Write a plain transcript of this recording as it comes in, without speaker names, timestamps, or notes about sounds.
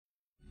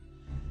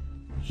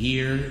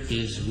Here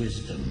is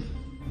wisdom.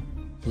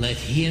 Let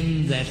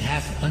him that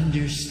hath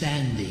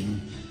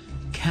understanding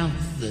count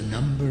the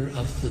number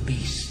of the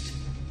beast,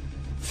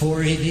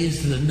 for it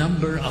is the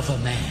number of a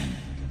man,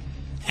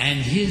 and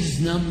his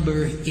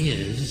number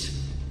is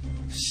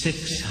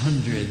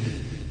 666.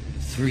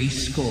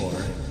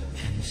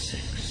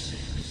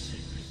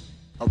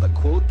 The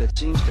quote that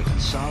seems to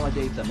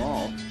consolidate them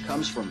all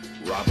comes from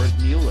Robert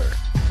Mueller,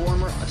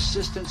 former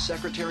Assistant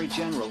Secretary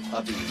General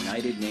of the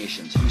United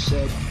Nations, who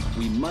said,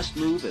 "We must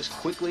move as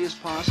quickly as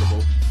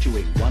possible to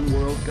a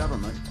one-world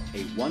government,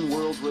 a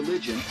one-world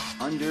religion,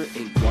 under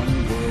a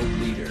one-world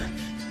leader."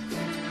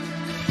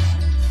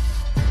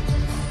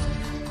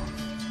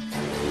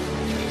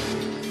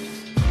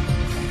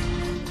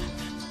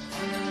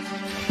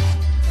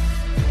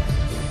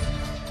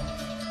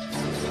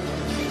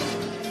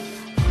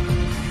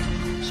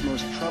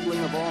 Most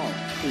troubling of all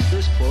is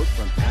this quote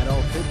from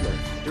Adolf Hitler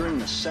during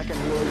the Second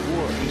World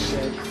War. He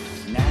said,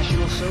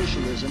 "National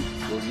Socialism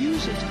will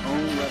use its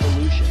own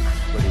revolution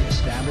for the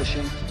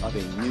establishing of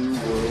a new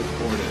world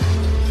order."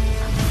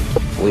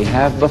 We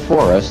have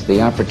before us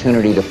the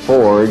opportunity to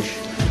forge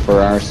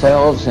for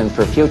ourselves and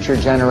for future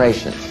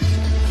generations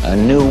a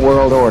new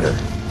world order,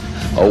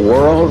 a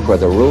world where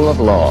the rule of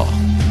law,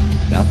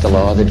 not the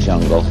law of the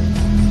jungle,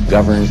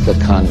 governs the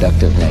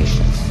conduct of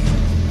nations.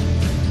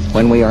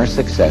 When we are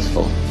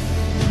successful,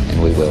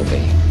 and we will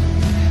be,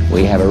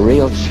 we have a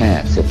real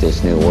chance at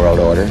this new world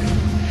order,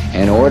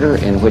 an order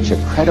in which a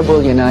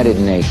credible United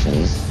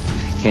Nations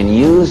can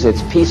use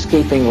its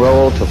peacekeeping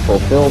role to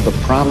fulfill the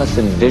promise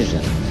and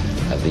vision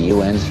of the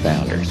UN's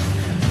founders.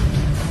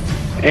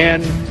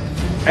 And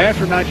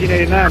after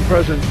 1989,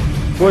 President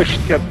Bush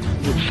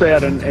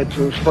said, and it's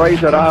a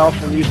phrase that I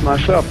often use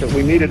myself, that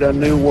we needed a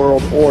new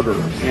world order,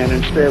 and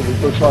instead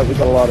it looks like we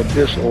got a lot of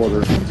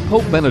disorder.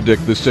 Pope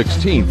Benedict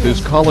XVI is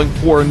calling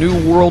for a new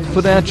world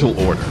financial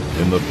order.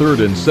 In the third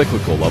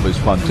encyclical of his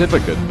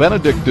pontificate,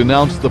 Benedict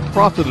denounced the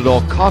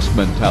profit-at-all-cost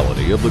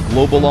mentality of the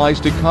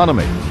globalized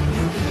economy.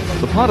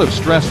 The Pontiff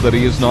stressed that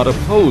he is not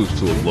opposed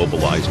to a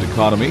globalized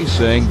economy,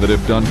 saying that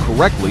if done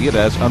correctly, it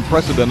has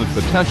unprecedented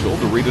potential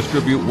to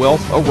redistribute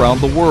wealth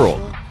around the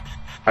world.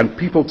 And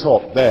people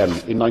talked then,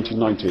 in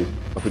 1990,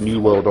 of a new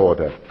world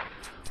order.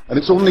 And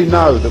it's only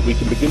now that we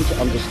can begin to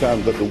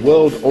understand that the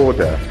world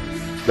order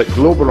that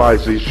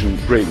globalization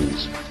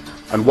brings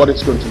and what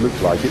it's going to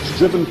look like, it's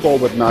driven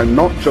forward now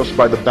not just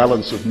by the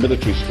balance of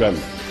military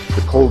strength,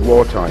 the Cold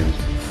War times,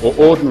 or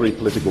ordinary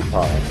political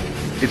power.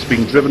 It's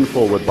being driven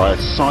forward by a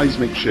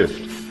seismic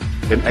shift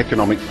in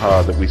economic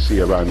power that we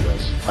see around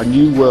us. A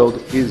new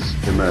world is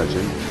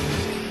emerging.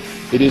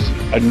 It is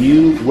a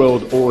new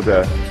world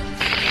order.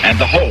 And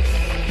the hope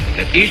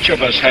that each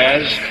of us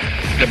has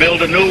to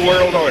build a new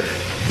world order.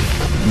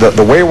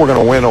 The way we're going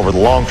to win over the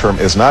long term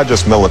is not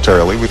just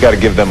militarily. We've got to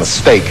give them a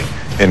stake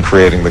in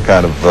creating the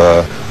kind of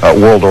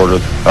world order.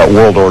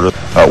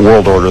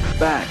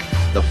 Back,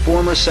 the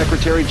former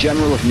Secretary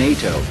General of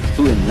NATO,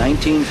 who in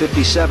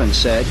 1957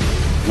 said,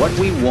 "What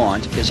we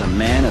want is a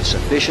man of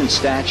sufficient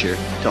stature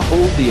to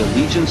hold the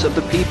allegiance of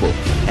the people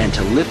and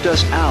to lift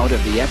us out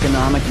of the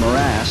economic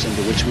morass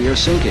into which we are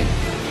sinking.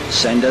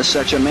 Send us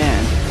such a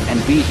man,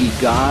 and be he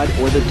God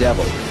or the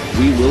devil,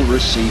 we will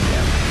receive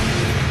him."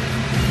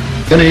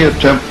 Any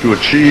attempt to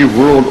achieve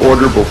world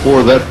order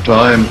before that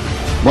time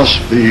must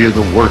be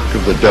the work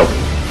of the devil.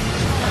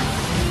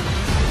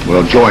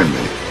 Well, join me.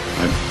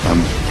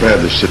 I'm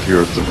glad to sit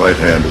here at the right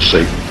hand of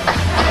Satan.